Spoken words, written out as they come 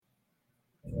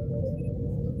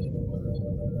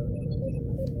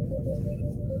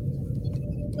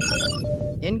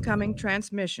Incoming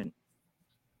transmission.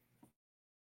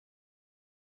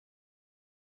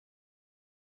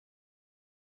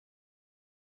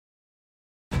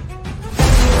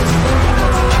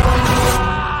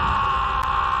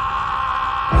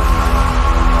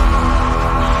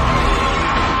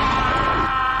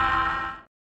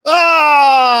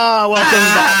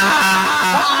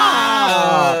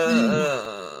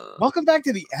 Welcome back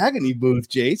to the Agony Booth,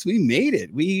 Jace. We made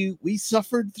it. We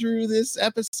suffered through this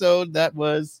episode that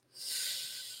was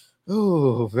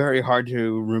very hard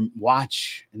to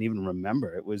watch and even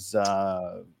remember. It was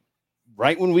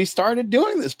right when we started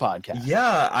doing this podcast.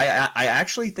 Yeah, I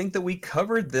actually think that we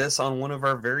covered this on one of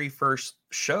our very first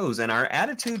shows, and our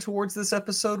attitude towards this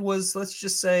episode was, let's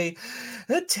just say,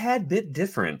 a tad bit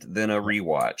different than a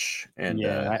rewatch. And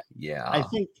I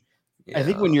think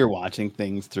when you're watching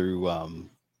things through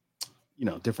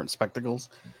different spectacles,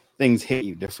 things hit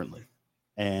you differently.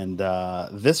 And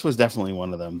this was definitely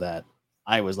one of them that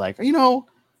I was like,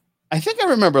 I think I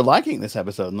remember liking this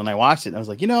episode. And then I watched it and I was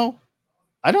like,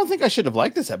 I don't think I should have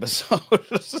liked this episode.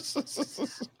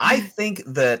 I think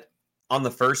that on the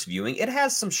first viewing, it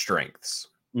has some strengths.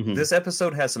 Mm-hmm. This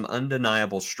episode has some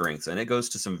undeniable strengths, and it goes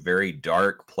to some very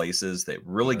dark places that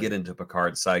really get into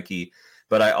Picard's psyche.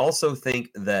 But I also think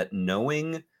that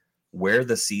knowing where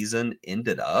the season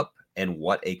ended up and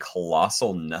what a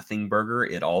colossal nothing burger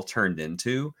it all turned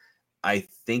into, I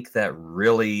think that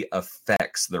really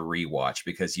affects the rewatch,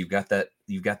 because you've got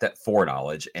that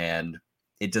foreknowledge, and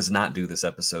it does not do this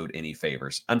episode any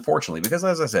favors, unfortunately, because,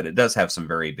 as I said, it does have some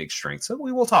very big strengths that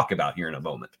we will talk about here in a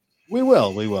moment. We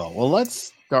will. Well,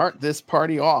 let's start this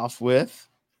party off with,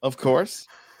 of course,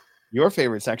 your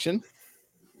favorite section,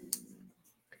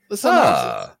 the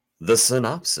synopsis. The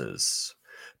synopsis.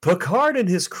 Picard and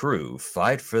his crew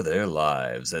fight for their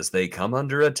lives as they come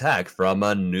under attack from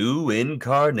a new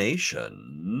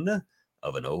incarnation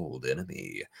of an old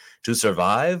enemy. To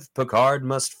survive, Picard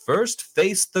must first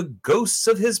face the ghosts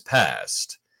of his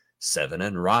past. Seven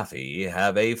and Rafi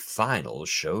have a final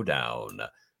showdown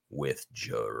with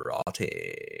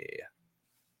Jurati.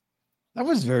 That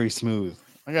was very smooth,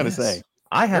 I gotta say.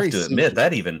 I have to admit,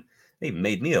 that even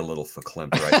made me a little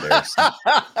verklempt right there. So.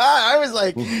 I was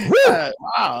like, wow,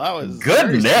 that was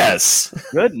goodness.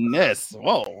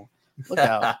 Whoa, look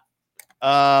out.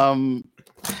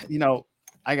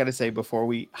 I got to say, before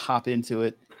we hop into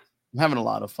it, I'm having a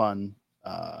lot of fun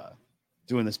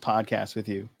doing this podcast with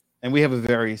you. And we have a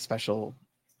very special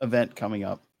event coming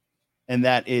up, and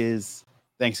that is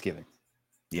Thanksgiving.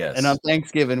 Yes. And on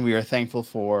Thanksgiving, we are thankful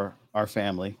for our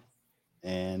family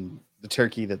and the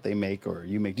turkey that they make or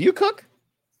you make. Do you cook?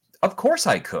 Of course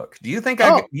I cook. Do you think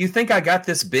I got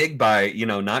this big by,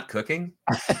 not cooking?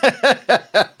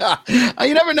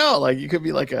 You never know. Like, you could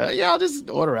be like, I'll just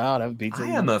order out, have pizza. I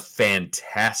am a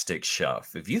fantastic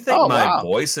chef. If you think my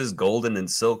voice is golden and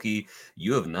silky,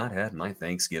 you have not had my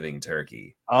Thanksgiving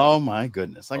turkey. Oh my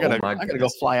goodness. I gotta go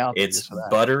fly out. It's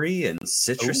buttery and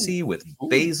citrusy with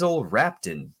basil wrapped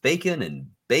in bacon and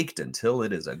baked until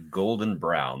it is a golden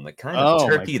brown. The kind of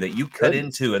turkey that you cut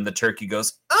into and the turkey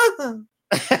goes, Oh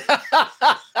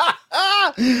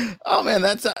man,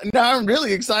 now I'm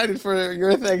really excited for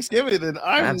your Thanksgiving, and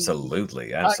I'm absolutely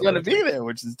not going to be there,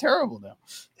 which is terrible now.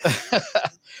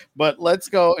 But let's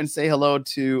go and say hello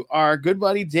to our good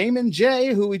buddy Damon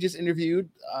J, who we just interviewed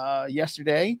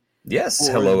yesterday. Yes,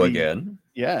 hello again.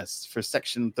 Yes, for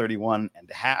section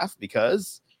 31.5,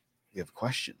 because we have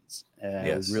questions. And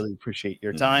we really appreciate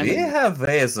your time. We have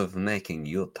ways of making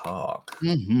you talk.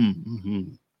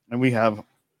 And we have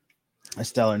a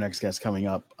stellar next guest coming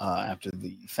up after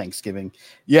the Thanksgiving.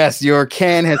 Yes, your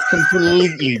can has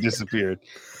completely disappeared.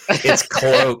 It's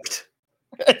cloaked.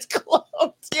 It's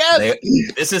cloaked. Yes.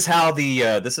 This is how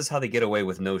they get away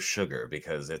with no sugar,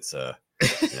 because it's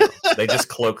they just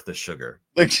cloak the sugar.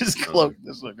 They just cloak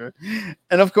the sugar.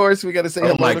 And of course, we got to say,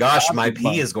 oh my gosh, my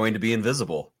pee is going to be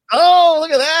invisible. Oh,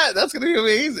 look at that. That's going to be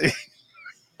amazing.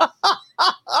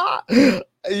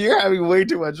 You're having way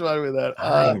too much fun with that.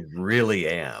 I really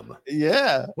am.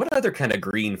 Yeah. What other kind of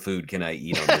green food can I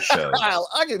eat on the show?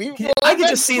 I can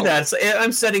just see that.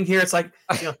 I'm sitting here. It's like,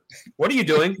 what are you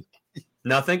doing?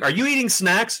 Nothing. Are you eating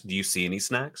snacks? Do you see any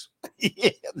snacks? Yeah,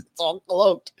 it's all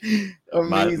cloaked.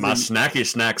 My snacky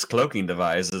snacks cloaking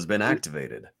device has been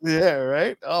activated. Yeah,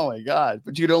 right? Oh my God.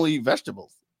 But you'd only eat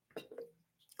vegetables.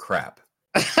 Crap.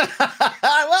 Well,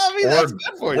 I mean, that's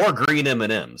good for you. Or green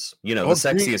M&Ms. The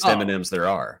sexiest M&Ms there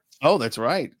are. Oh, that's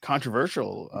right.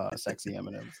 Controversial sexy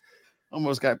M&Ms.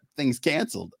 Almost got things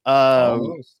canceled.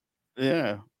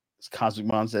 Yeah. Cosmic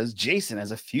Mom says Jason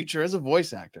has a future as a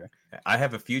voice actor. I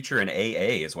have a future in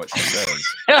AA, is what she says.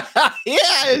 At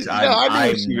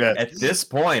this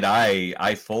point,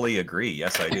 I fully agree.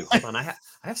 Yes, I do. Hold on, I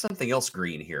have something else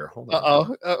green here. Hold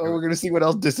on. We're gonna see what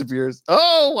else disappears.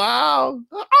 Oh wow!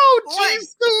 Oh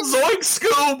jeez, Zoink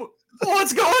Scoob!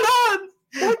 What's going on?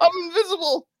 I'm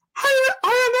invisible. I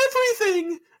am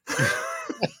everything.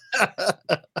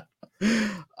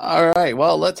 All right.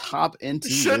 Well, let's hop into.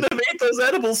 Shouldn't have ate those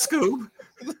edibles, Scoob.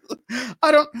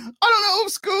 I don't know,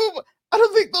 Scoob. I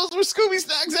don't think those were Scooby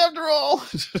snacks after all.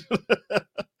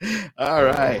 All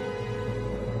right.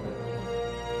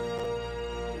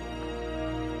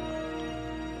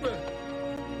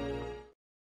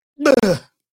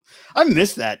 I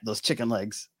missed those chicken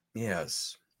legs.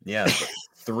 Yes.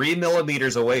 3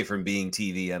 millimeters away from being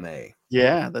TVMA.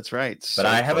 Yeah, that's right. But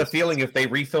I have a feeling if they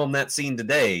refilmed that scene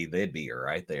today, they'd be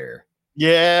right there.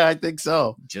 Yeah, I think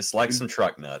so. Just like some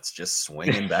truck nuts, just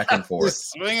swinging back and forth.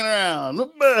 Just swinging around.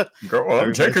 Go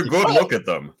on, take a good look at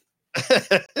them.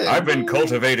 I've been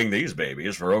cultivating these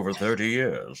babies for over 30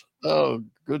 years. Oh,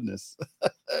 goodness.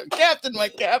 Captain, my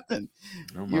captain.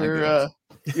 Oh my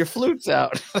your flute's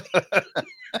out.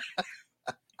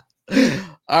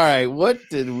 All right, what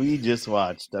did we just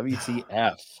watch?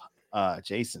 WTF?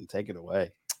 Jason, take it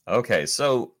away. Okay,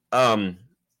 so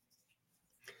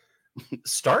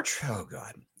Star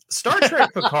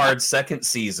Trek Picard second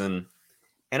season,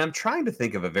 and I'm trying to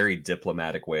think of a very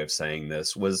diplomatic way of saying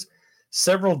this, was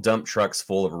several dump trucks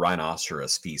full of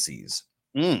rhinoceros feces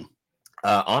on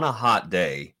a hot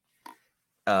day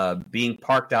being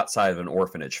parked outside of an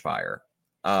orphanage fire.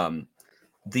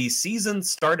 The season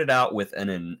started out with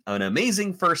an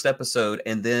amazing first episode,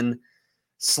 and then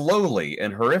slowly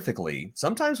and horrifically,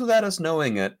 sometimes without us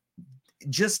knowing it,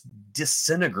 just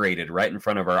disintegrated right in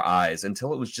front of our eyes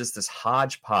until it was just this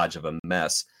hodgepodge of a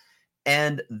mess.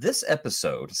 And this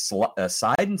episode,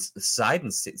 hide and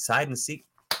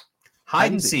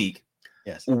seek,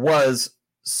 yes, was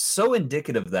so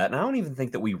indicative of that. And I don't even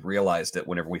think that we realized it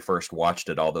whenever we first watched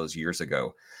it all those years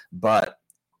ago. But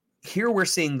here we're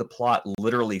seeing the plot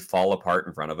literally fall apart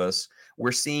in front of us.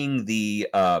 We're seeing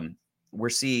we're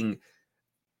seeing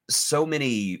so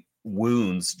many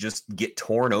wounds just get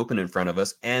torn open in front of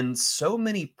us, and so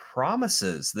many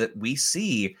promises that we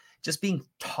see just being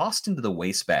tossed into the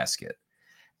wastebasket.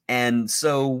 And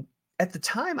so at the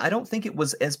time, I don't think it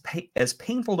was as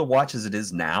painful to watch as it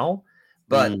is now,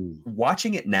 but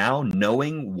watching it now,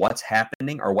 knowing what's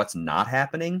happening or what's not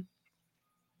happening,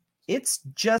 it's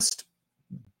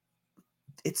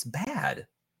bad.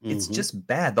 It's just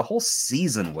bad. The whole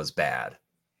season was bad.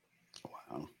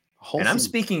 Wow. And I'm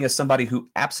speaking as somebody who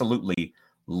absolutely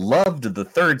loved the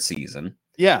third season.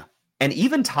 Yeah. And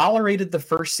even tolerated the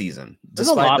first season,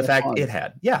 despite the fact it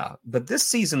had. Yeah. But this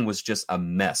season was just a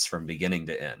mess from beginning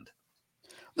to end.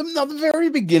 The very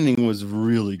beginning was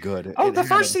really good.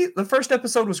 The first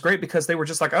episode was great because they were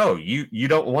just like, oh, you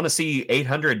don't want to see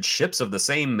 800 ships of the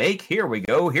same make? Here we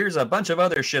go. Here's a bunch of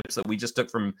other ships that we just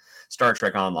took from Star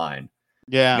Trek Online.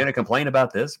 Yeah. You going to complain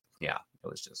about this? Yeah. It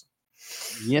was just.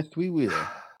 Yes, we will.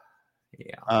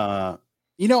 Yeah.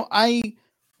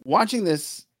 Watching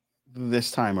this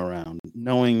time around,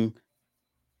 knowing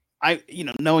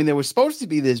there was supposed to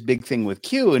be this big thing with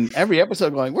Q, and every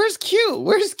episode going, where's Q?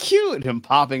 Where's Q? And him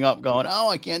popping up going, oh,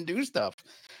 I can't do stuff.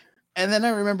 And then I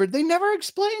remembered they never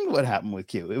explained what happened with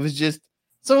Q. It was just,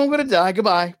 someone going to die,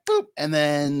 goodbye, boop. And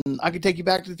then I could take you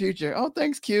back to the future. Oh,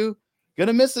 thanks, Q.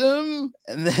 Gonna miss him.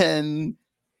 And then,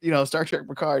 Star Trek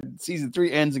Picard season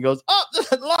 3 ends and goes, oh,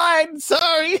 the line,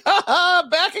 sorry,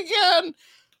 back again.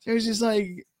 So it was just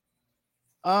like,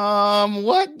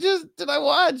 what just did I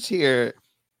watch here?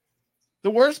 The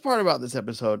worst part about this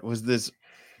episode was this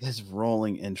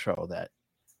rolling intro that,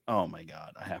 oh my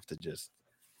God, I have to just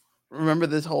remember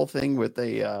this whole thing with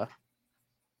you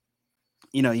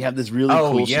have this really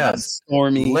cool shot,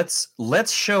 stormy.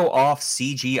 Let's show off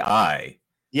CGI.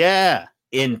 Yeah.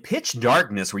 In pitch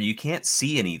darkness where you can't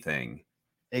see anything.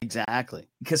 Exactly.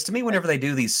 Because to me, whenever they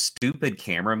do these stupid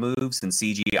camera moves in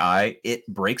CGI, it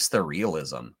breaks the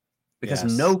realism. Because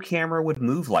no camera would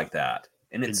move like that.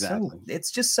 And it's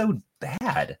just so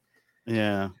bad.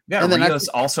 Yeah. Yeah. And Rios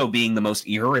also being the most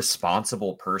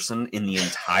irresponsible person in the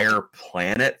entire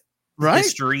planet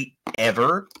history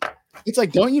ever. It's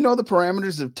like, don't you know the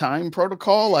parameters of time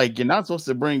protocol? Like, you're not supposed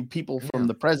to bring people from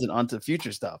the present onto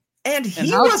future stuff. And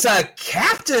he was a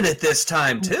captain at this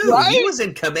time, too. Right? He was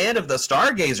in command of the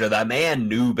Stargazer. That man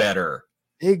knew better.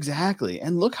 Exactly.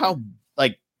 And look how,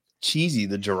 cheesy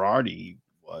the Girardi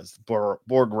was,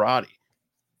 Borgrati.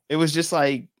 It was just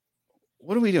like,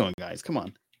 what are we doing, guys? Come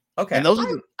on. Okay, and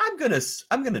I'm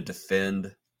gonna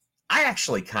defend I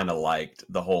actually kind of liked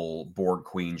the whole Borg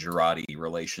Queen Jurati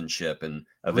relationship and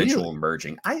eventual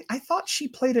merging. I thought she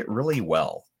played it really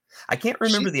well. I can't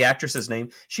remember the actress's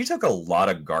name. She took a lot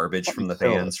of garbage from the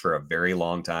fans for a very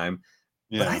long time.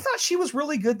 Yeah. But I thought she was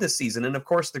really good this season. And of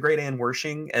course, the great Anne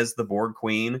Wershing as the Borg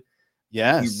Queen.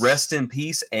 Yes. Rest in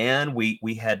peace. And we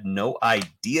had no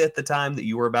idea at the time that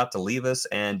you were about to leave us.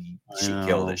 And she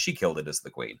killed it. She killed it as the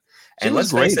Queen. And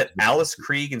let's face it, Alice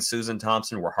Krige and Susan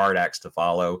Thompson were hard acts to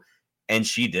follow. And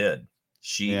she did.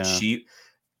 Susan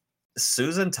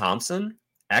Thompson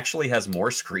actually has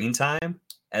more screen time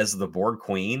as the Borg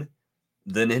Queen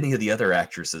than any of the other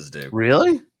actresses do.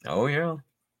 Really? Oh, yeah.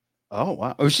 Oh,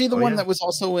 wow. Was she the one that was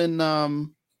also in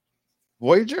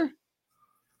Voyager?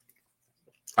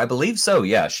 I believe so,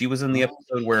 yeah. She was in the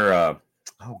episode where, I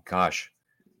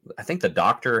think the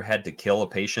doctor had to kill a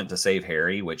patient to save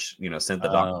Harry, which, sent the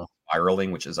doctor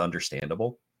spiraling, which is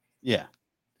understandable. Yeah.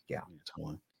 Yeah.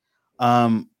 Totally.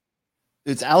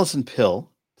 It's Alison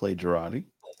Pill played Jurati.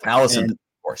 Alison, of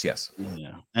course, yes.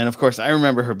 Yeah. And of course, I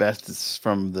remember her best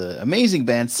from the amazing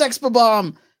band Sex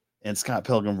Bomb and Scott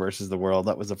Pilgrim versus the World.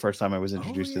 That was the first time I was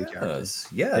introduced to the characters.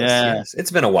 Yes.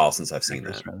 It's been a while since I've seen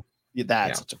that. Yeah,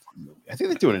 that's such a fun movie. I think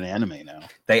they're doing an anime now.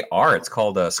 They are. It's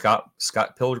called Scott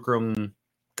Pilgrim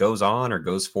Goes On or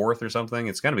Goes Forth or something.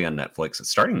 It's going to be on Netflix. It's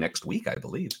starting next week, I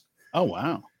believe. Oh,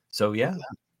 wow. So, yeah.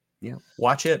 Yeah,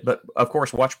 watch it. But, of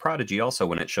course, watch Prodigy also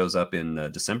when it shows up in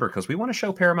December because we want to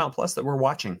show Paramount Plus that we're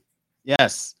watching.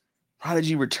 Yes.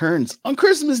 Prodigy returns on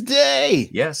Christmas Day.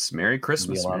 Yes. Merry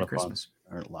Christmas. Merry Christmas.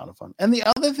 A lot of fun. And the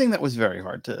other thing that was very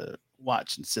hard to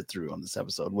watch and sit through on this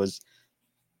episode was,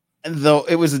 and though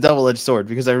it was a double-edged sword,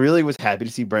 because I really was happy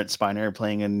to see Brent Spiner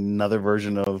playing another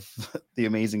version of the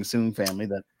Amazing Soong family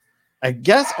that I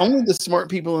guess only the smart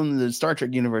people in the Star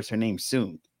Trek universe are named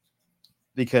Soong.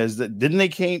 Because didn't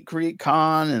they create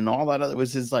Khan and all that other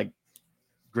was his like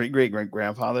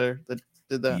great-great-great-grandfather that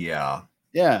did that? Yeah.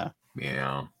 Yeah.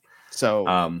 Yeah. So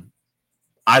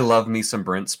I love me some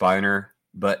Brent Spiner,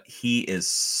 but he is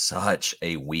such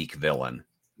a weak villain.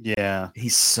 Yeah.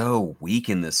 He's so weak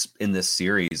in this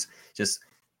series. Just,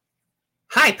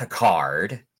 hi,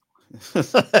 Picard.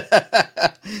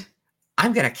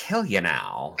 I'm gonna kill you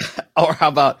now. Or how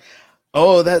about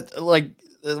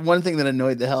one thing that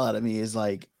annoyed the hell out of me is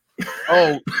like,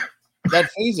 oh, that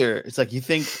phaser. It's like you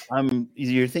think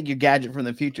your gadget from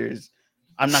the future is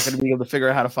I'm not going to be able to figure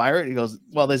out how to fire it. He goes,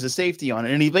 well, there's a safety on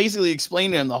it, and he basically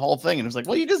explained to him the whole thing, and it's like,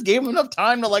 well, you just gave him enough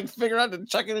time to like figure out to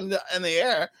chuck it in the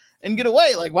air and get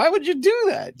away. Like, why would you do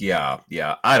that? Yeah.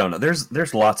 I don't know.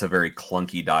 There's lots of very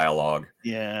clunky dialogue.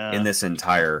 Yeah. In this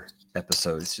entire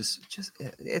episode, it's just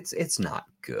it's not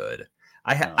good.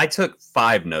 I took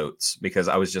 5 notes because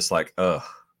I was just like, ugh.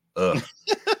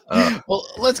 Well,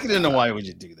 let's get into why would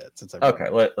you do that?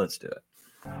 Let's do it.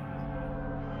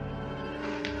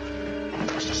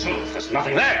 There's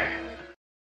nothing there.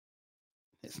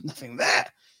 There's nothing there.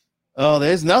 Oh,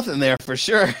 there's nothing there for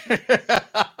sure.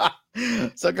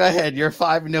 So go ahead. Your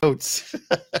 5 notes.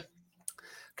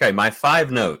 Okay, my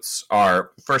 5 notes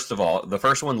are, first of all, the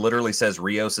first one literally says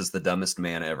Rios is the dumbest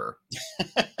man ever.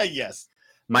 Yes.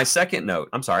 My second note,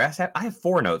 I'm sorry, I have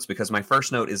 4 notes because my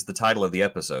first note is the title of the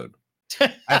episode.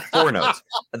 I have 4 notes.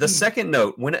 The second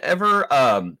note, whenever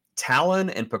Talon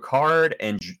and Picard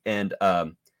and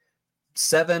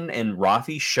Seven and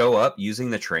Rafi show up using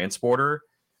the transporter,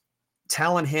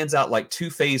 Talon hands out like 2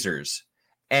 phasers,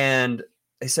 and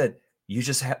they said, we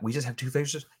just have 2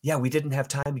 phasers? Yeah, we didn't have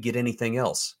time to get anything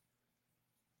else.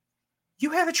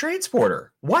 You have a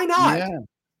transporter. Why not? Yeah.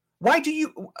 Why do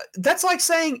you? That's like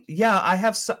saying, yeah, I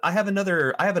have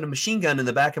a machine gun in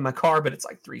the back of my car, but it's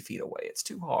like 3 feet away. It's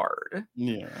too hard.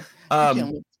 Yeah.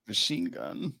 Machine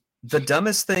gun. The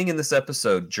dumbest thing in this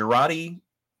episode, Jurati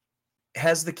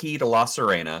has the key to La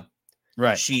Sirena.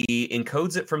 Right. She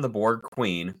encodes it from the Borg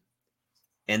Queen,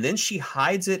 and then she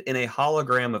hides it in a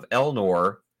hologram of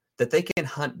Elnor that they can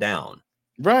hunt down.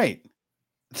 Right.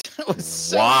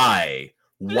 Why?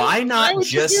 Why not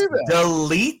just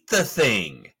delete the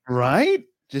thing? Right?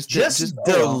 Just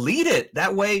delete it.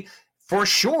 That way, for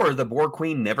sure, the Borg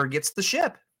Queen never gets the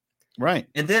ship. Right.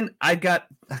 And then I got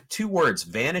 2 words,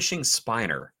 vanishing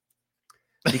Spiner.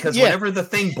 Because whenever the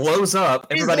thing blows up,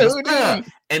 everybody goes,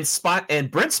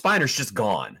 and Brent Spiner's just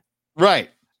gone.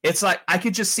 Right. It's like I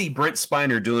could just see Brent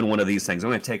Spiner doing one of these things. I'm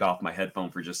going to take off my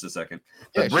headphone for just a second.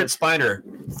 But Brent Spiner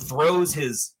throws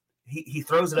his he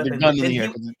throws it up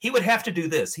and he would have to do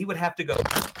this. He would have to go.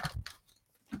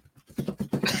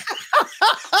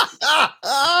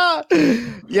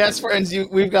 Yes, friends,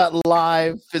 we've got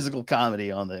live physical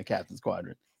comedy on the Captain's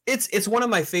Quadrant. It's one of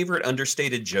my favorite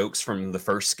understated jokes from the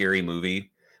first Scary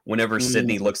Movie Whenever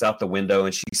Sydney looks out the window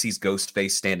and she sees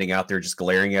Ghostface standing out there just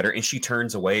glaring at her, and she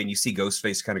turns away, and you see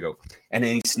Ghostface kind of go, and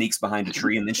then he sneaks behind a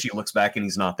tree, and then she looks back and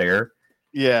he's not there.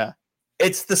 Yeah.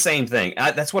 It's the same thing.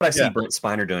 That's what I see Brent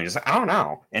Spiner doing. Just like, I don't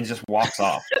know, and just walks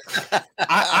off.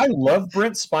 I love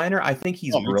Brent Spiner. I think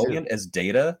he's brilliant as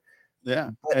Data.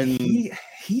 Yeah. But and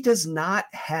he does not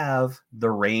have the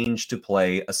range to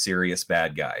play a serious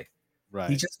bad guy. Right.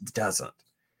 He just doesn't.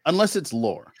 Unless it's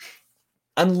lore.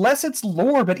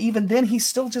 But even then, he's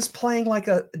still just playing like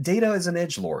a Data as an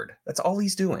edgelord. That's all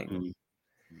he's doing. Mm-hmm.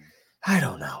 I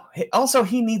don't know. Also,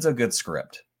 he needs a good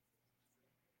script.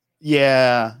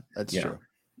 Yeah, that's true.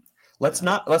 Let's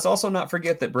also not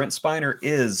forget that Brent Spiner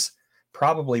is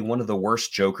probably one of the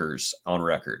worst Jokers on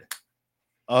record.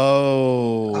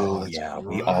 Oh yeah, right.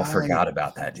 We all forgot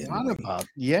about that, didn't we?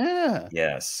 Yeah.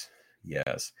 Yes.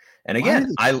 And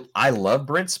again, I love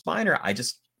Brent Spiner.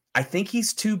 I think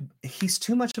he's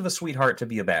too much of a sweetheart to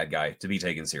be a bad guy, to be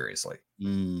taken seriously.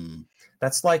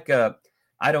 That's like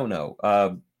I don't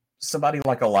know, somebody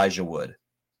like Elijah Wood.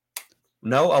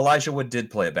 No, Elijah Wood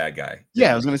did play a bad guy.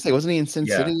 Yeah, I was going to say, wasn't he in Sin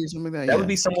City or something like that? That would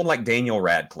be someone like Daniel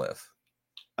Radcliffe.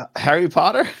 Harry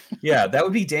Potter? Yeah, that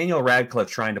would be Daniel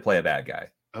Radcliffe trying to play a bad guy.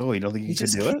 Oh, you don't think he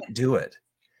could do it? Can't do it.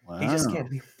 Wow. He just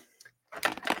can't be.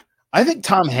 I think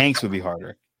Tom Hanks would be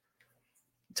harder.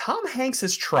 Tom Hanks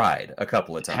has tried a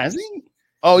couple of times. Has he?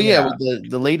 Oh yeah,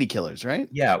 with the Lady Killers, right?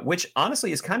 Yeah, which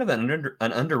honestly is kind of an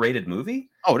underrated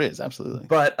movie. Oh, it is, absolutely.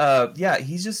 But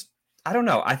he's just, I don't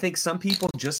know. I think some people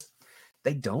just,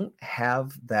 they don't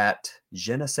have that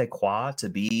je ne sais quoi to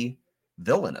be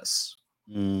villainous.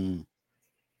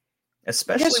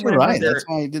 Especially whenever that's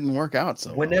why it didn't work out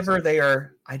so whenever they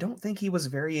are, I don't think he was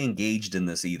very engaged in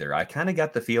this either. I kind of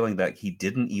got the feeling that he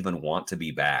didn't even want to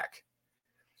be back.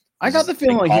 I got the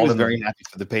feeling like he was very happy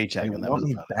for the paycheck. And that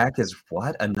was back as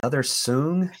what? Another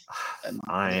Soong?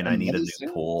 Fine, I need a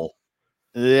new pool.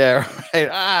 Yeah, right.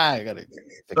 I gotta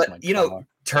fix my car.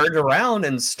 Turned around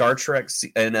in Star Trek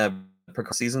and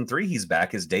season 3, he's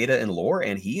back as Data and Lore,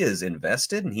 and he is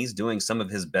invested, and he's doing some of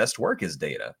his best work as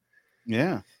Data.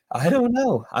 Yeah. I don't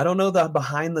know. I don't know the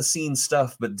behind the scenes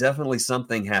stuff, but definitely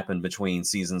something happened between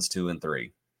seasons 2 and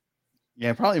 3.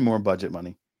 Yeah, probably more budget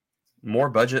money. More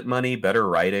budget money, better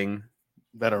writing.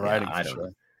 Better writing, I don't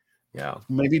know. Yeah.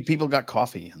 Maybe people got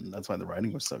coffee, and that's why the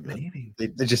writing was so good. Maybe.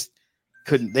 They just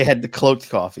couldn't. They had the cloaked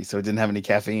coffee, so it didn't have any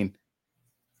caffeine.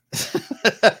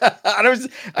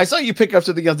 I saw you pick up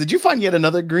something else. Did you find yet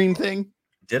another green thing?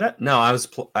 Did I? No,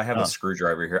 I have a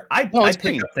screwdriver here. I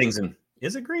pick up things and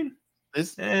is it green?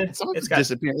 It's got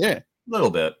disappeared. Yeah, a little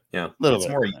bit. Yeah, it's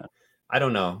more. Yeah. I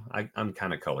don't know. I'm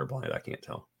kind of colorblind. I can't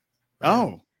tell.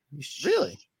 Oh,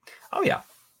 really? Oh yeah.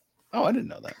 Oh, I didn't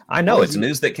know that. I know it's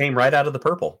news that came right out of the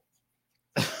purple.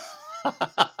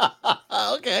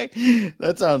 Okay,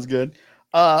 that sounds good.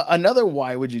 Another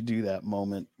why would you do that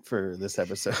moment for this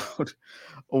episode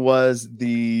was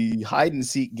the hide and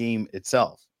seek game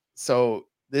itself. So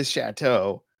this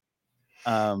chateau,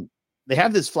 they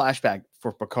have this flashback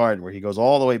for Picard where he goes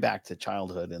all the way back to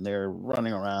childhood, and they're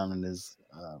running around in his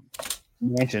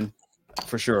mansion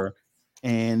for sure.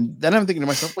 And then I'm thinking to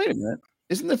myself, wait a minute,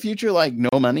 isn't the future like no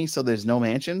money, so there's no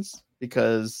mansions?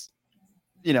 Because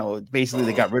basically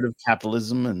they got rid of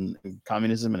capitalism and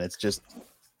communism, and it's just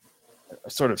a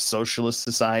sort of socialist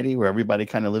society where everybody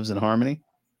kind of lives in harmony.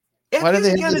 It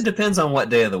kind of depends on what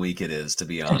day of the week it is, to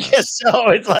be honest. Yes, so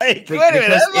it's like, wait a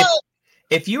minute.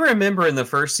 If you remember in the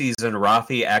first season,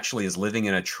 Rafi actually is living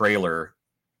in a trailer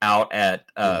out at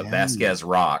Vasquez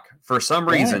Rock. For some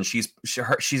reason, she's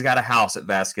got a house at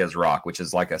Vasquez Rock, which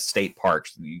is like a state park.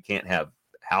 You can't have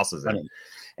houses in it.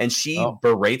 And she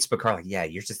berates Picard like, yeah,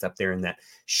 you're just up there in that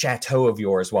chateau of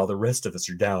yours while the rest of us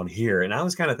are down here. And I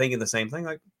was kind of thinking the same thing,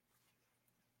 like,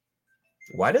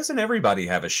 why doesn't everybody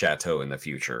have a chateau in the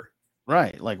future?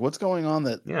 Right. Like, what's going on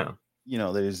that,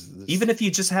 there's this... Even if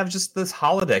you just have this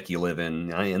holodeck you live in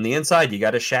the inside, you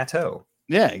got a chateau.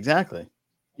 Yeah, exactly.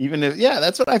 Even if,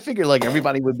 that's what I figured. Like,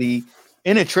 everybody would be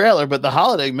in a trailer, but the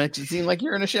holodeck makes it seem like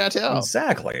you're in a chateau.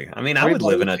 Exactly. I mean, I would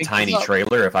live in a tiny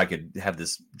trailer if I could have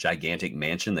this gigantic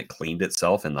mansion that cleaned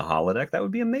itself in the holodeck. That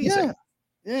would be amazing.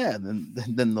 Yeah.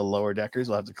 Then the lower deckers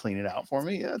will have to clean it out for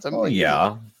me. Yeah, it's amazing. Oh,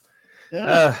 yeah.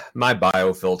 Yeah. My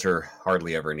biofilter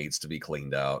hardly ever needs to be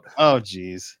cleaned out. Oh,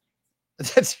 geez.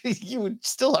 You would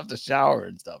still have to shower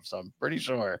and stuff, so I'm pretty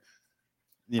sure.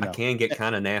 I can get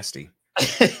kind of nasty.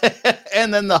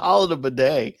 And then the hollow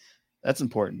bidet. That's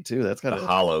important too. That's got a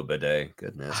hollow bidet.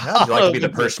 Goodness. How would you like to be the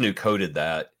person who coded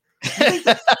that?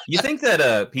 You think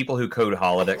that people who code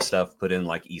holodeck stuff put in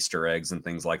like Easter eggs and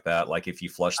things like that? Like if you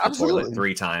flush the toilet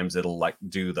 3 times, it'll like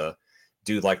do the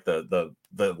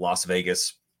Las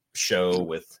Vegas show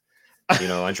with,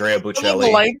 Andrea Bocelli.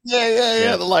 The light,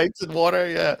 yeah. The lights and water,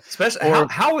 yeah. Especially,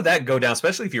 how would that go down?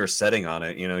 Especially if you were setting on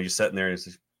it, you're sitting there and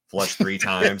it's flush 3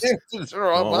 times.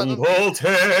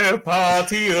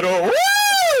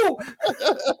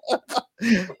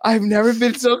 I've never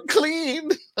been so clean.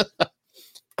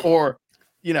 Or,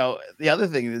 the other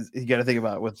thing is you got to think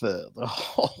about with the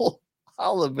whole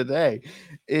bidet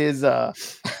is the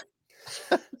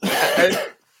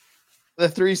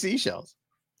 3 seashells.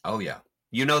 Oh yeah,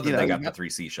 they got the 3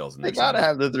 seashells. They gotta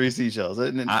have the 3 seashells.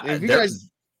 And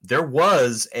there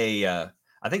was a,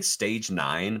 I think stage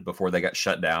 9 before they got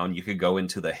shut down. You could go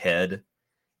into the head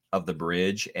of the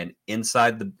bridge, and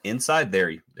inside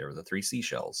there were the 3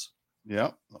 seashells.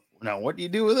 Yep. Now, what do you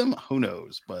do with them? Who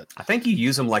knows? But I think you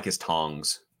use them like as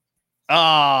tongs.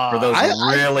 For those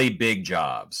really big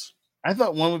jobs. I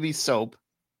thought one would be soap,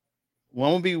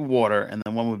 one would be water, and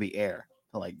then one would be air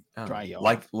to dry you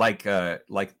off. Like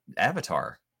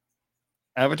Avatar.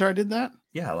 Avatar did that?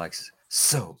 Yeah, like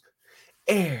soap,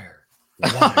 air,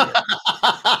 water.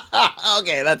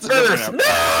 Okay, that's Earth.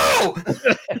 No!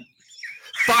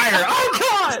 Fire. Oh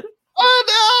God!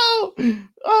 Oh no!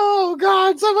 Oh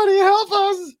God! Somebody help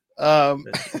us!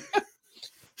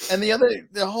 And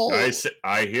the whole.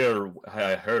 I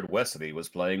heard Wesley was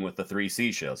playing with the 3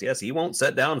 seashells. Yes, he won't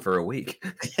sit down for a week.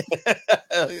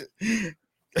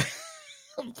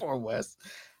 Poor Wes.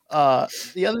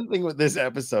 The other thing with this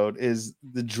episode is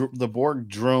the Borg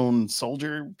drone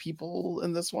soldier people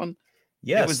in this one.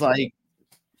 Yes, it was like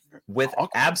with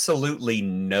absolutely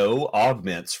no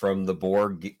augments from the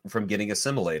Borg from getting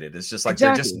assimilated. It's just like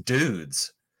They're just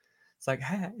dudes. It's like,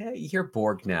 hey, you're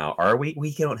Borg now, are we?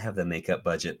 We don't have the makeup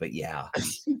budget, but yeah.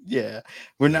 Yeah.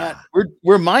 We're not,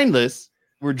 we're mindless,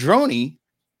 we're droney,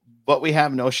 but we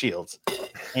have no shields.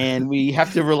 And we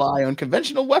have to rely on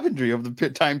conventional weaponry of the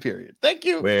time period. Thank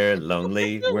you. We're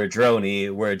lonely, we're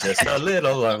droney, we're just a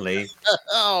little lonely.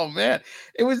 Oh man.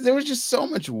 There was just so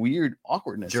much weird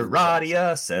awkwardness. Girardi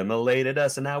assimilated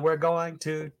us, and now we're going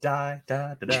to die.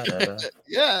 Da, da, da, da, da.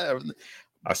 Yeah.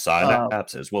 Our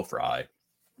synapses will fry.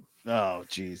 Oh,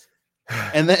 geez.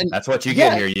 And then that's what you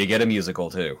get here. You get a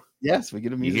musical too. Yes, we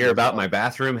get a musical. You hear about my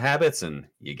bathroom habits, and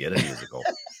you get a musical.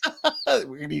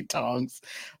 We need tongs.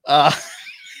 The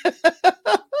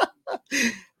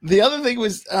other thing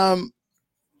was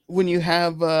when you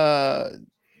have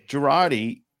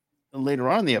Girardi later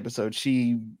on in the episode,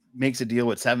 she makes a deal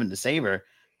with Seven to save her.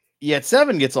 Yet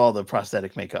Seven gets all the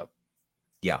prosthetic makeup.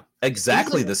 Yeah,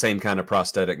 exactly the same kind of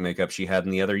prosthetic makeup she had in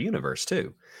the other universe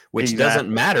too, which doesn't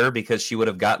matter because she would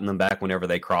have gotten them back whenever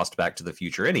they crossed back to the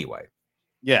future anyway.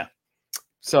 Yeah.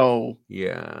 So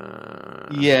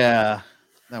yeah,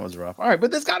 that was rough. All right,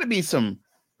 but there's got to be some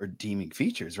redeeming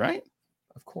features, right?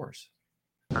 Of course.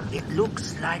 It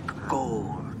looks like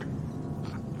gold.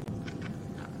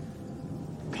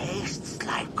 Tastes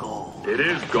like gold. It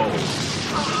is gold.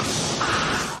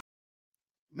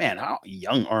 Man, how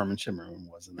young Armin Shimmerman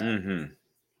was in that. Mm-hmm.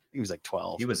 He was like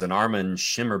 12. He was an Armin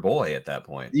Shimmer boy at that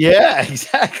point. Yeah,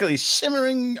 exactly.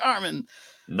 Shimmering Armin.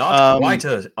 Not quite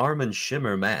an Armin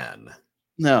Shimmer man.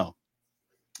 No.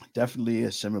 Definitely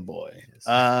a Shimmer boy.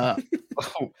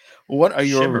 What are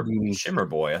your Shimmer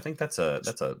boy? I think that's a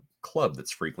club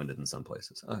that's frequented in some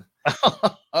places.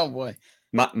 Oh boy.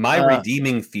 My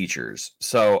redeeming features.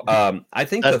 So I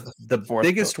think the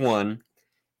biggest one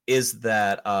is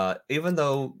that even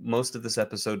though most of this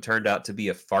episode turned out to be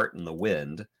a fart in the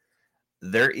wind,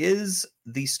 there is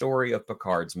the story of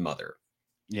Picard's mother.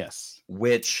 Yes.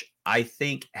 Which I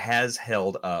think has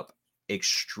held up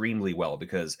extremely well,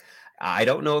 because I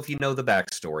don't know if you know the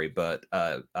backstory, but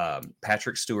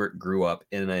Patrick Stewart grew up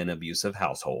in an abusive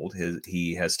household.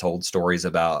 He has told stories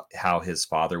about how his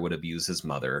father would abuse his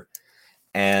mother.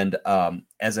 And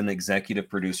as an executive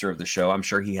producer of the show, I'm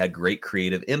sure he had great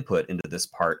creative input into this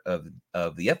part of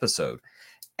the episode.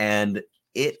 And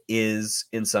it is,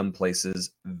 in some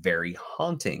places, very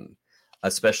haunting,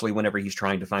 especially whenever he's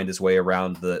trying to find his way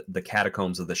around the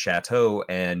catacombs of the chateau,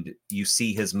 and you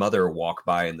see his mother walk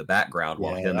by in the background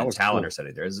while him and Talon are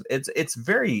sitting there. It's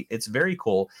very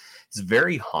cool. It's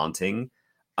very haunting.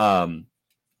 And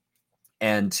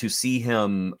to see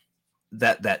him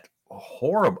that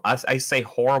horrible, I say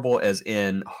horrible as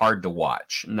in hard to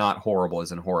watch, not horrible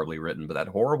as in horribly written, but that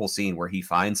horrible scene where he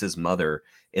finds his mother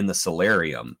in the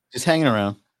solarium, just hanging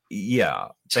around. Yeah,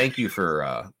 thank you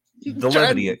for the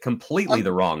levity at completely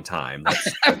the wrong time.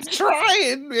 I'm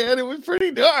trying, man. It was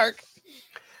pretty dark.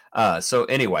 So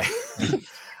anyway,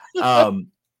 now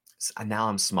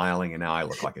I'm smiling and now I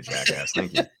look like a jackass.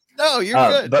 Thank you. No, you're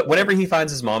good. But whenever he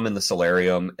finds his mom in the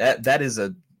solarium, that is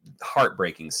a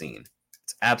heartbreaking scene.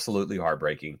 It's absolutely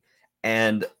heartbreaking.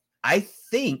 And I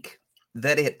think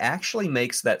that it actually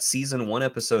makes that season 1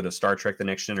 episode of Star Trek: The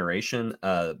Next Generation,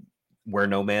 where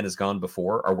no man has gone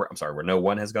before, or where no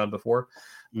one has gone before,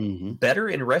 better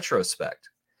in retrospect,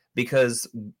 because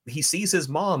he sees his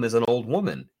mom as an old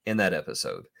woman in that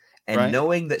episode. And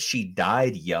knowing that she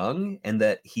died young and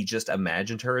that he just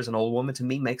imagined her as an old woman, to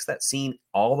me, makes that scene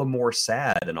all the more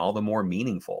sad and all the more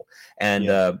meaningful. And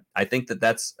I think that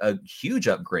that's a huge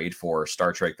upgrade for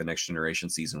Star Trek: The Next Generation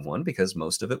Season 1, because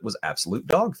most of it was absolute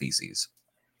dog feces.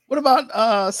 What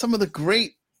about some of the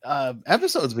great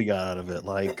episodes we got out of it,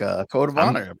 like Code of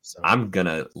Honor episode? I'm going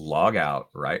to log out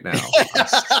right now.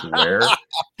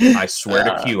 I swear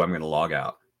to Q, I'm going to log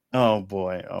out. Oh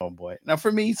boy. Now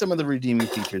for me, some of the redeeming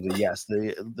features are, yes,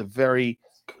 the very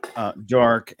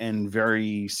dark and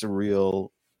very surreal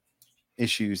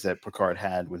issues that Picard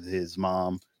had with his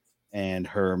mom and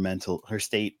her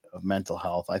state of mental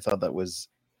health. I thought that was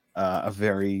a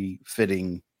very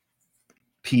fitting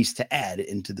piece to add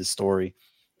into the story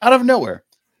out of nowhere.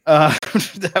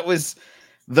 That was,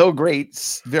 though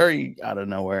great, very out of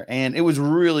nowhere. And it was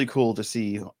really cool to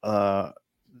see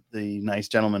the nice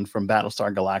gentleman from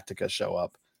Battlestar Galactica show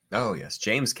up. Oh, yes.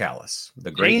 James Callis. The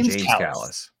great James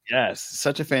Callis. Yes.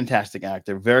 Such a fantastic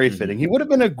actor. Very fitting. He would have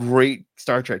been a great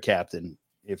Star Trek captain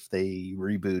if they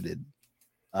rebooted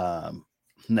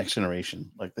Next Generation.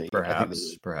 Like they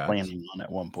perhaps planning on at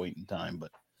one point in time.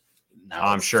 But now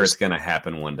I'm sure it's going to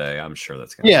happen one day. I'm sure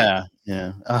that's going to happen.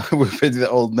 Yeah. We've been the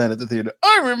old men at the theater.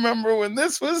 I remember when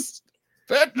this was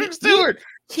Patrick Stewart.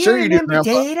 You remember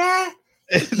Data?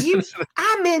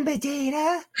 I remember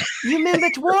Data. You remember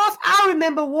Worf? I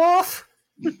remember Worf.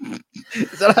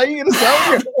 Is that how you're gonna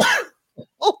sound?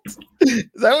 Is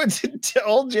that what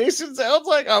old Jason sounds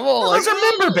like? I'm all like, those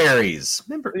are member berries.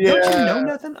 Don't you know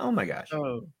nothing? Oh my gosh.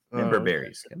 Member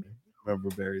berries. Member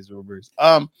berries.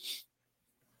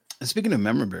 Speaking of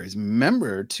member berries,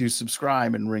 remember to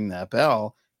subscribe and ring that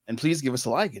bell, and please give us a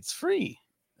like. It's free,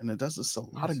 and it does us a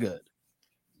lot of good.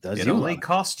 It only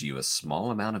costs you a small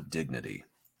amount of dignity.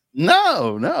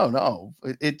 No.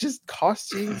 It just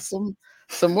costs you some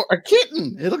more. A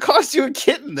kitten. It'll cost you a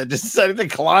kitten that just decided to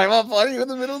climb up on you in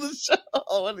the middle of the show.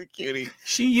 Oh, what a cutie.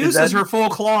 She uses her full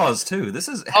claws, too. This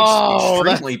is actually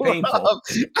extremely painful.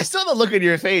 I saw the look in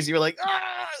your face. You were like,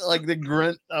 like the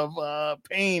grunt of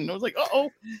pain. I was like, uh-oh.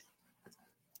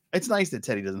 It's nice that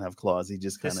Teddy doesn't have claws. He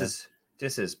just kind of...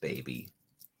 This is baby.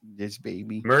 This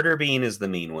baby. Murder Bean is the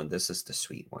mean one. This is the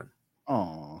sweet one.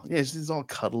 Oh, yeah, she's all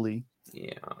cuddly.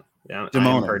 Yeah.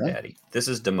 Demona, her daddy. This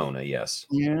is Demona, yes.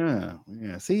 Yeah.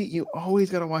 See, you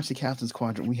always got to watch the Captain's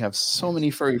Quadrant. We have so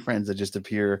many furry friends that just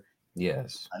appear.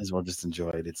 Yes. Might as well just enjoy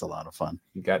it. It's a lot of fun.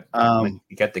 You got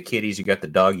the kitties, you got the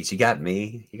doggies, you got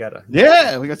me. We got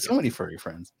so many furry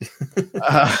friends.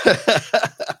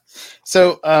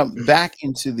 So back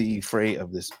into the fray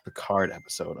of this Picard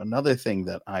episode. Another thing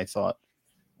that I thought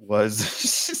was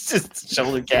just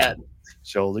shoulder cat.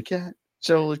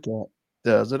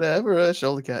 Does whatever a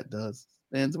shoulder cat does.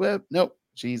 Spins web. Nope,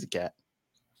 she's a cat.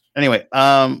 Anyway,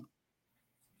 another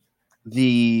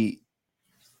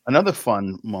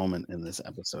fun moment in this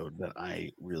episode that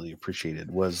I really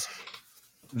appreciated was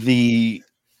the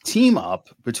team up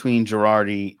between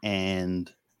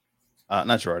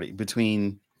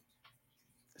between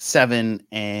Seven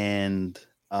and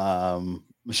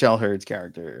Michelle Hurd's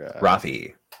character,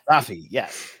 Rafi. Rafi,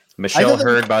 yes. Michelle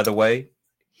Hurd, by the way,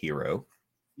 hero.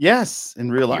 Yes,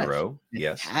 in real life. Hero,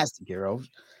 yes. Fantastic hero.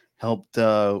 Helped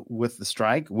with the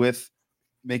strike, with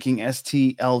making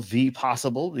STLV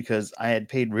possible, because I had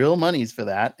paid real monies for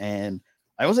that, and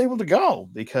I was able to go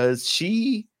because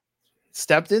she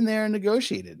stepped in there and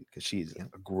negotiated, because she's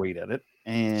great at it.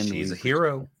 And she's a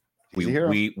hero.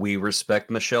 We respect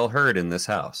Michelle Hurd in this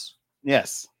house.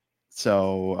 Yes.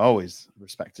 So always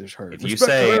respect her. If you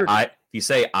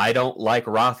say I don't like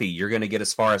Rafi, you're gonna get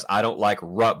as far as I don't like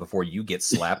Rupp before you get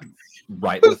slapped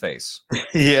right in the face.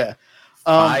 Yeah.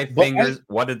 Five fingers.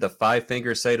 What did the 5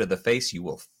 fingers say to the face? You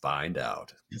will find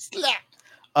out.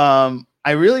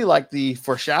 I really like the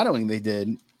foreshadowing they did.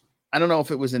 I don't know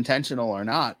if it was intentional or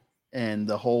not, and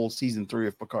the whole season 3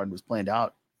 of Picard was planned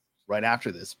out right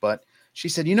after this. But she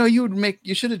said, you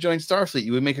should have joined Starfleet.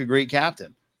 You would make a great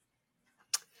captain.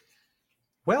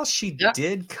 Well, she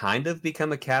did kind of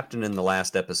become a captain in the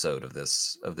last episode of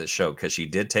this show, because she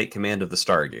did take command of the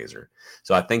Stargazer.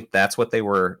 So I think that's what they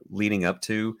were leading up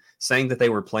to. Saying that they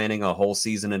were planning a whole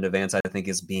season in advance, I think,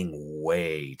 is being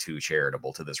way too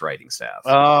charitable to this writing staff.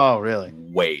 Oh, really?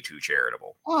 Way too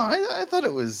charitable. Oh, I thought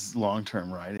it was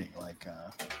long-term writing, like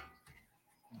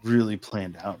really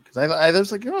planned out. Because I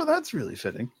was like, that's really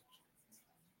fitting.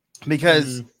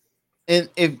 Because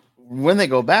when they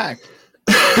go back,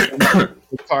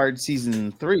 Picard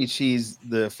season 3, she's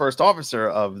the first officer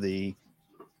of the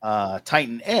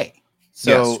Titan A.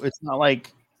 So it's not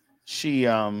like she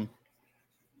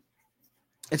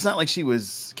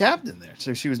was captain there.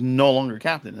 So she was no longer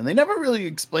captain, and they never really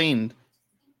explained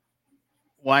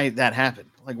why that happened.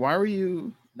 Like, why were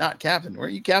you not captain? Were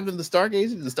you captain of the Stargazer?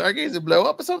 Did the Stargazer blow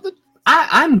up or something?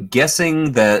 I'm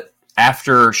guessing that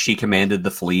after she commanded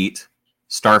the fleet,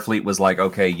 Starfleet was like,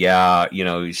 okay, yeah,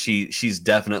 she's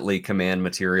definitely command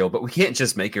material, but we can't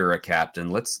just make her a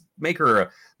captain. Let's make her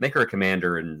a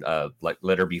commander and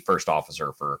let her be first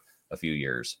officer for a few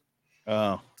years.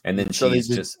 Oh, and then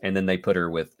and then they put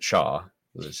her with Shaw.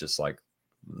 It was just like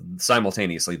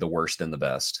simultaneously the worst and the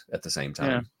best at the same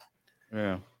time.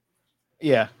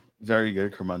 Yeah. Very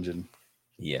good, curmudgeon.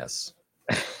 Yes.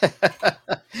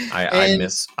 I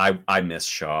miss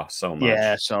Shaw so much.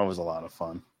 Yeah, Shaw was a lot of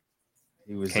fun.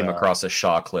 He came across a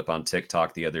Shaw clip on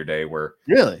TikTok the other day where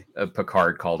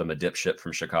Picard called him a dipshit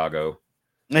from Chicago.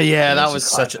 Yeah, that was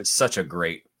such a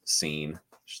great scene.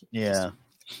 Yeah,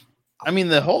 I mean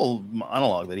the whole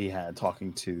monologue that he had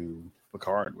talking to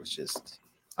Picard was just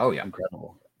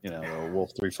incredible. The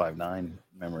Wolf 359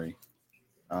 memory,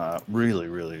 really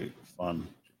really fun.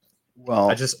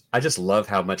 Well, I just love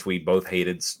how much we both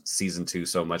hated season 2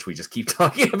 so much. We just keep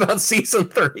talking about season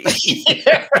 3.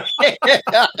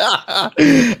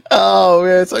 Oh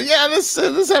man! So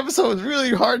this episode was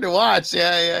really hard to watch.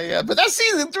 Yeah. But that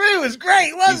season 3 was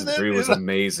great, wasn't it? Season 3 was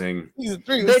amazing. Season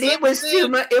 3 was it was too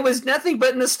much. It was nothing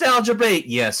but nostalgia bait.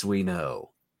 Yes, we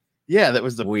know. Yeah, that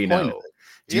was the point of it.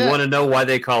 Do you want to know why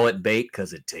they call it bait?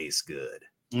 Because it tastes good.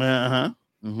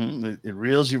 Mm-hmm. It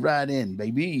reels you right in,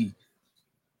 baby.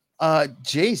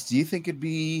 Jace, do you think it'd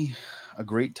be a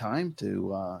great time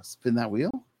to spin that wheel?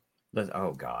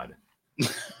 Oh God.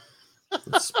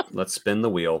 Let's spin the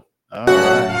wheel. All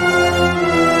right.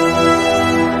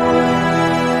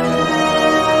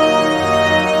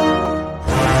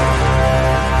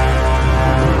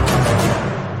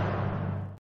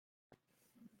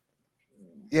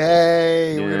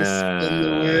 Yay! We're gonna spin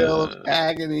the wheel of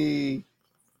agony.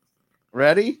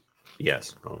 Ready?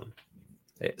 Yes. Hold on.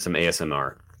 Some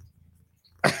ASMR.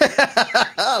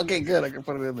 Okay, good. I can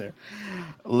put it in there.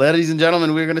 Ladies and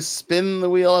gentlemen, we're going to spin the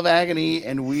wheel of agony,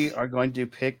 and we are going to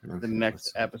pick the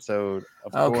next episode.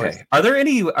 Of course. Are there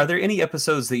any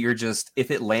episodes that you're just,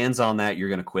 if it lands on that, you're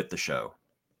going to quit the show?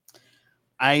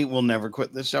 I will never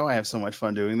quit the show. I have so much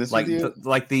fun doing this with you.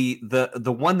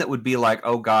 The one that would be like,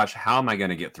 oh gosh, how am I going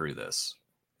to get through this?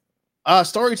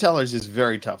 Storytellers is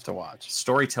very tough to watch.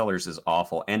 Storytellers is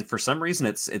awful, and for some reason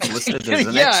it's listed as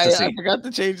an ecstasy. I forgot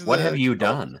to change. What have you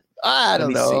done? I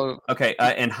don't know. See. Okay,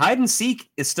 and hide and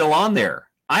seek is still on there.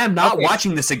 I am not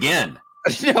watching this again.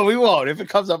 No, we won't. If it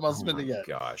comes up, I'll spin again.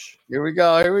 Gosh, here we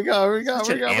go.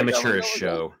 Such an amateurish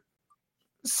show.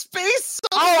 Subspace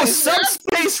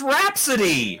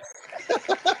Rhapsody.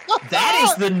 That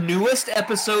is the newest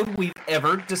episode we've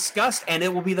ever discussed, and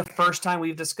it will be the first time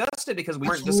we've discussed it because we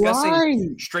weren't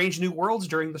discussing Strange New Worlds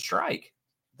during the strike.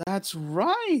 That's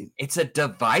right. It's a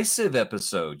divisive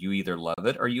episode. You either love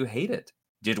it or you hate it.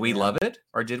 Did we love it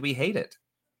or did we hate it?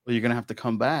 Well, you're going to have to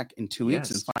come back in 2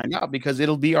 weeks and find out because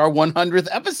it'll be our 100th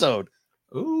episode.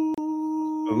 Ooh.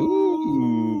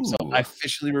 So I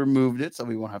officially removed it, so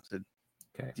we won't have to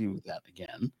do that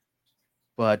again.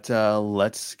 But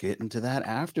let's get into that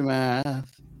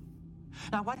aftermath.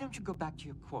 Now, why don't you go back to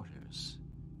your quarters?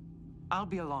 I'll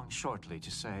be along shortly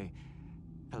to say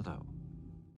hello.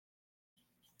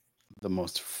 The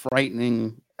most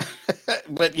frightening,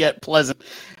 but yet pleasant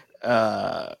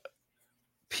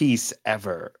piece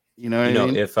ever. You know what I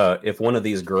mean? If one of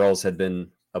these girls had been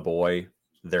a boy,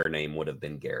 their name would have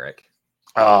been Garrick.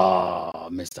 Oh,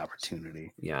 missed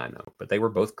opportunity. Yeah, I know. But they were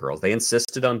both girls. They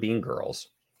insisted on being girls.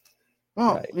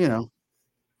 Well, right.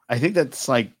 I think that's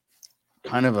like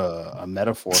kind of a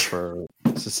metaphor for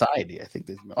society. I think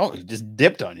there's he just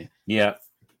dipped on you. Yeah.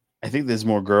 I think there's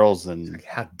more girls than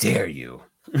how dare you.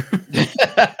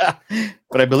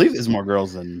 But I believe there's more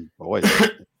girls than boys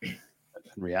in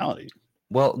reality.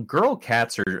 Well, girl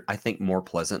cats are, I think, more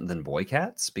pleasant than boy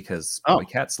cats because boy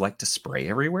cats like to spray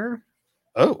everywhere.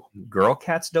 Oh, girl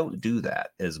cats don't do that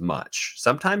as much.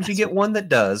 Sometimes you get one that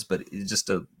does, but it's just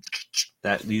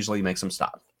that usually makes them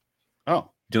stop. Oh,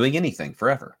 doing anything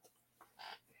forever.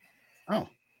 Oh,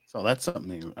 so that's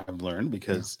something I've learned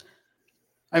because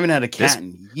I haven't had a cat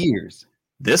in years.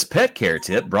 This pet care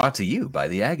tip brought to you by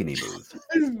the Agony Booth.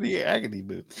 The Agony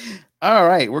Booth. All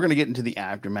right, we're going to get into the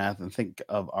aftermath and think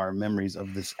of our memories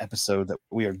of this episode that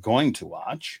we are going to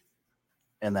watch,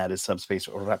 and that is Subspace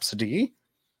Rhapsody.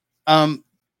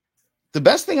 The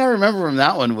best thing I remember from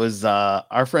that one was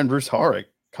our friend Bruce Horrick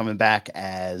coming back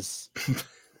as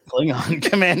Klingon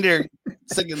commander,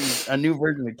 singing a new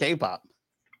version of K-pop.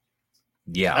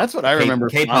 Yeah, that's what I remember.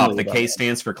 K-pop. The K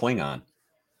stands for Klingon.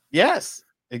 Yes,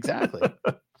 exactly.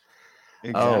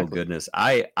 Oh goodness,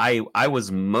 I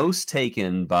was most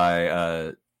taken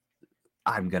by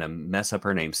I'm gonna mess up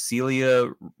her name,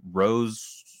 Celia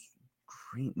Rose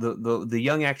Green, the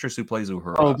young actress who plays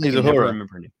Uhura. Oh, plays Uhura. Never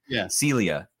remember her name. Yeah,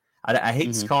 Celia. I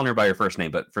hate calling her by her first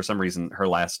name, but for some reason her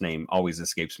last name always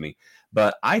escapes me.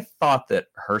 But I thought that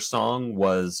her song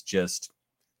was just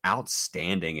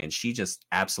outstanding, and she just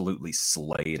absolutely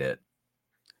slayed it.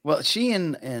 Well, she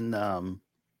and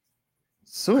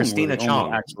Christina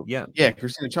Chong.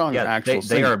 Christina Chong. Yeah, actual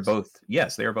they are both.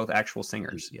 Yes, they are both actual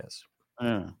singers. Yes.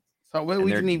 So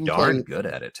we can even darn good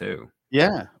at it too.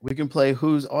 Yeah, we can play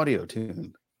Who's Audio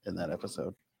Tune in that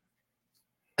episode.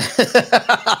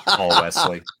 Paul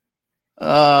Wesley.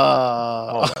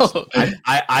 I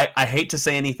hate to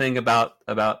say anything about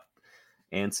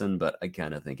Anson, but I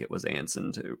kind of think it was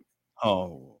Anson too.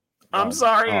 I'm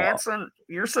sorry, Anson.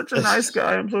 You're such a nice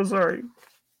guy. I'm so sorry.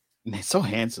 And he's so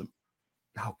handsome.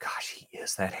 Oh gosh, he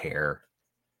is. That hair.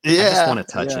 Yeah, I just want to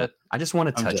touch it. I just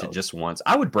want to touch it just once.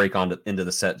 I would break into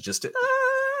the set just to.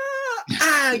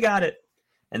 I got it.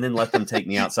 And then let them take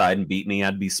me outside and beat me.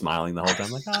 I'd be smiling the whole time,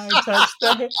 like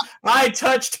I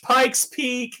touched Pike's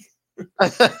Peak.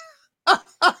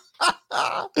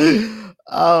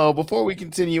 Oh, before we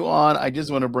continue on, I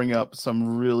just want to bring up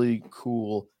some really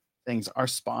cool things. Our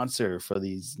sponsor for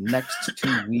these next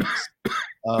 2 weeks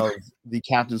of the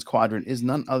Captain's Quadrant is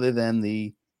none other than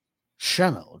the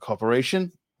Schemmel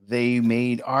Corporation. They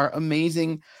made our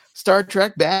amazing Star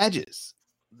Trek badges.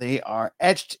 They are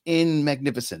etched in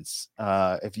magnificence.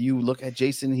 If you look at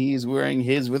Jason, he is wearing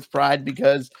his with pride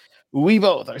because we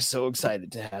both are so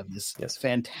excited to have this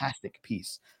fantastic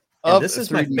piece. And this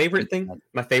is my favorite thing.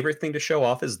 My favorite thing to show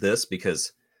off is this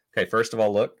because, okay, first of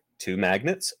all, look, 2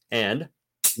 magnets and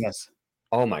yes.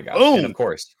 Oh my gosh. Boom. And of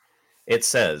course, it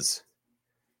says,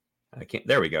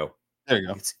 there we go. There you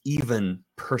go. It's even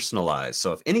personalized.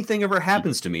 So if anything ever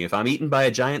happens to me, if I'm eaten by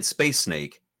a giant space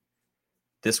snake,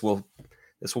 this will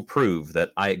prove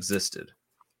that I existed.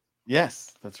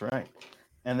 Yes, that's right.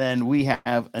 And then we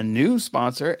have a new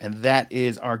sponsor, and that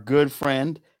is our good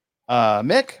friend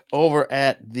Mick over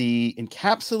at the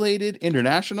Encapsulated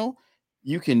International.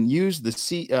 You can use the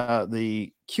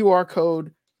QR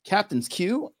code Captain's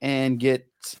Q and get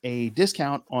a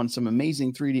discount on some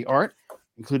amazing 3D art,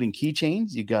 including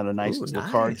keychains. You got a nice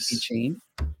Picard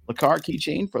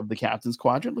keychain from the Captain's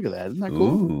Quadrant. Look at that. Isn't that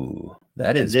cool? Ooh,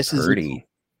 that is pretty.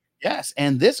 Yes,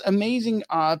 and this amazing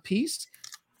piece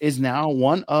is now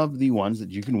one of the ones that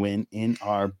you can win in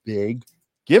our big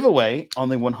giveaway on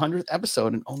the 100th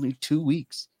episode in only 2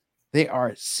 weeks. There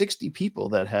are 60 people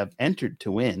that have entered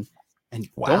to win, and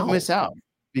don't miss out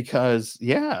because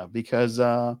you're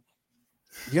gonna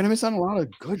miss out on a lot of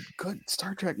good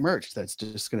Star Trek merch that's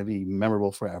just gonna be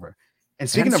memorable forever. And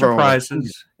speaking of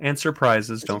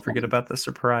surprises, don't forget about the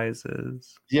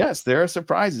surprises. Yes, there are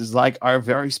surprises like our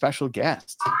very special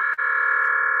guest.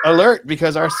 Alert,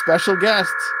 because our special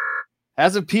guest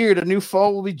has appeared. A new foe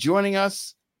will be joining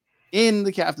us in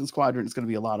the Captain's Quadrant. It's going to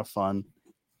be a lot of fun.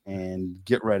 And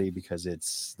get ready because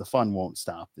the fun won't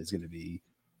stop. There's going to be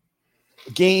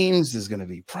games. There's going to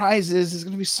be prizes. There's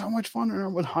going to be so much fun on our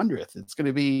 100th. It's going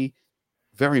to be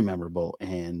very memorable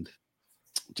and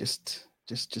just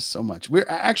so much. We're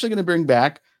actually going to bring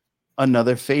back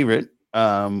another favorite.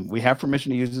 We have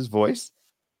permission to use his voice.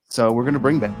 So we're going to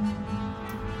bring back.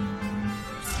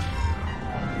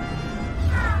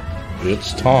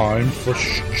 It's time for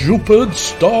stupid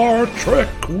Star Trek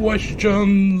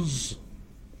questions.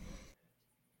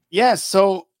 Yes,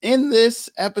 so in this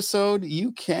episode, this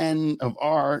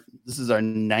is our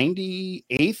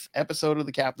 98th episode of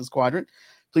the Captain's Quadrant.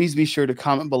 Please be sure to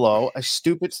comment below a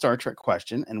stupid Star Trek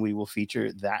question, and we will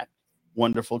feature that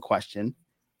wonderful question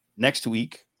next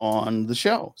week on the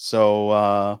show.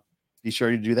 So be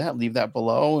sure to do that. Leave that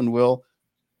below, and we'll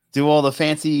do all the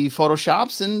fancy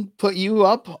Photoshops and put you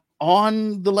up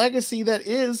on the legacy that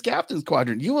is Captain's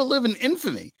Quadrant. You will live in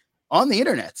infamy on the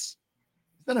internets.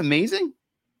 Isn't that amazing?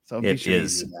 So it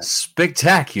is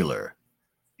spectacular.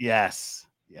 Yes.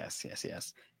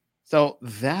 So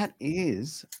that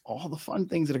is all the fun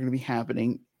things that are going to be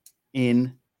happening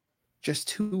in just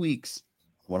 2 weeks.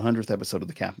 100th episode of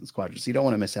the Captain's Quadrant. So you don't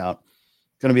want to miss out.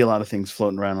 Going to be a lot of things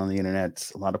floating around on the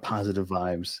internet, a lot of positive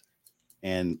vibes,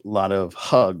 and a lot of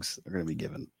hugs are going to be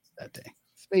given that day.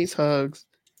 Space hugs.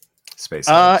 Space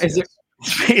hugs. Is it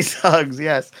space hugs?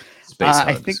 Yes. Space hugs.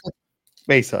 I think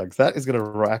space hugs. That is going to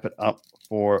wrap it up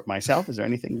for myself. Is there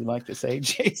anything you'd like to say,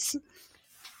 Jace?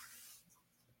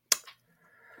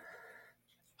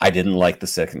 I didn't like the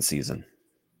second season.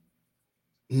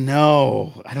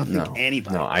 No, I don't think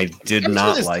anybody. No, I did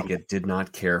not like it. Did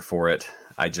not care for it.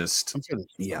 I just,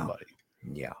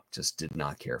 just did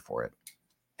not care for it.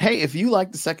 Hey, if you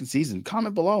like the second season,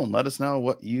 comment below and let us know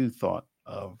what you thought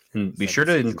of. And be sure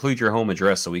to include your home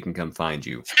address so we can come find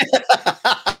you.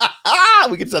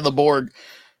 We can send the Borg.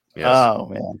 Yes. Oh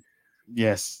man.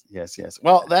 Yes.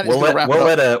 Well,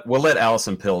 we'll let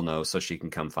Allison Pill know so she can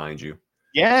come find you.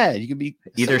 Yeah, you can be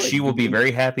either she will be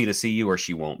very happy to see you or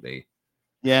she won't be.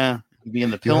 Yeah, be in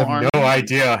the pill you have army. No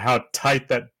idea how tight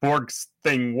that Borg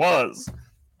thing was.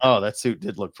 Oh, that suit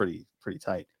did look pretty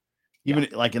tight. Even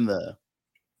like in the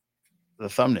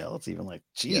thumbnail, it's even like,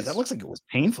 geez, that looks like it was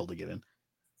painful to get in.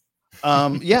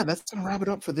 Yeah, that's gonna wrap it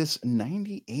up for this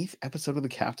 98th episode of the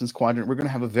Captain's Quadrant. We're gonna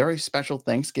have a very special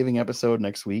Thanksgiving episode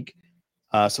next week.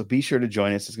 So be sure to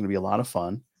join us. It's gonna be a lot of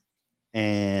fun.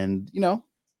 And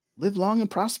live long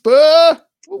and prosper.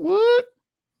 What?